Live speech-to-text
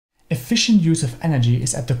efficient use of energy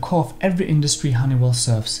is at the core of every industry Honeywell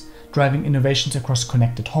serves, driving innovations across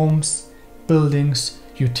connected homes, buildings,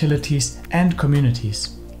 utilities, and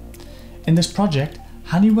communities. In this project,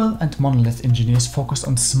 Honeywell and Monolith engineers focused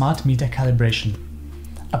on smart meter calibration,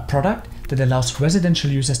 a product that allows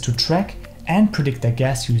residential users to track and predict their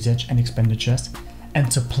gas usage and expenditures,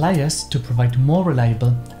 and suppliers to provide more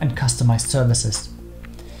reliable and customized services.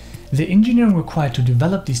 The engineering required to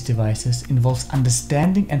develop these devices involves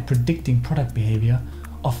understanding and predicting product behavior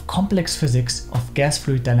of complex physics of gas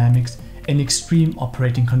fluid dynamics in extreme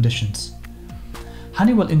operating conditions.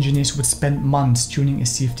 Honeywell engineers would spend months tuning a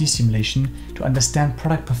CFD simulation to understand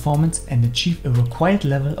product performance and achieve a required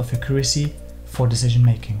level of accuracy for decision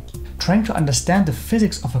making. Trying to understand the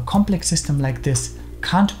physics of a complex system like this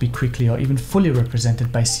can't be quickly or even fully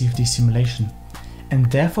represented by CFD simulation, and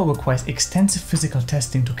therefore requires extensive physical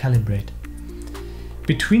testing to calibrate.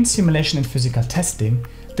 Between simulation and physical testing,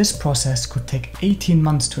 this process could take 18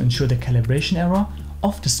 months to ensure the calibration error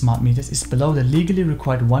of the smart meters is below the legally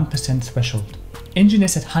required 1% threshold.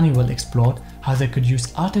 Engineers at Honeywell explored how they could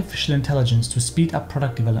use artificial intelligence to speed up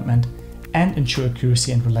product development and ensure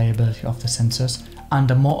accuracy and reliability of the sensors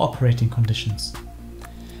under more operating conditions.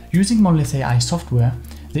 Using Monolith AI software,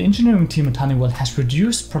 the engineering team at Honeywell has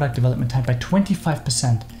reduced product development time by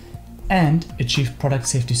 25% and achieved product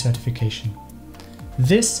safety certification.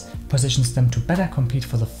 This positions them to better compete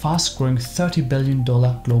for the fast-growing $30 billion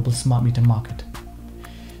global smart meter market.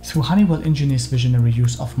 Through Honeywell engineers' visionary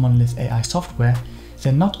use of Monolith AI software,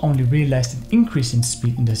 they not only realized an increase in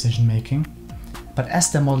speed in decision making, but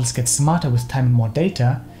as their models get smarter with time and more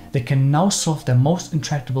data, they can now solve their most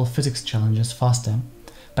intractable physics challenges faster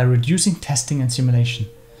by reducing testing and simulation,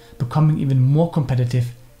 becoming even more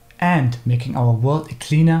competitive, and making our world a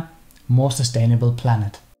cleaner, more sustainable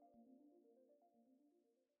planet.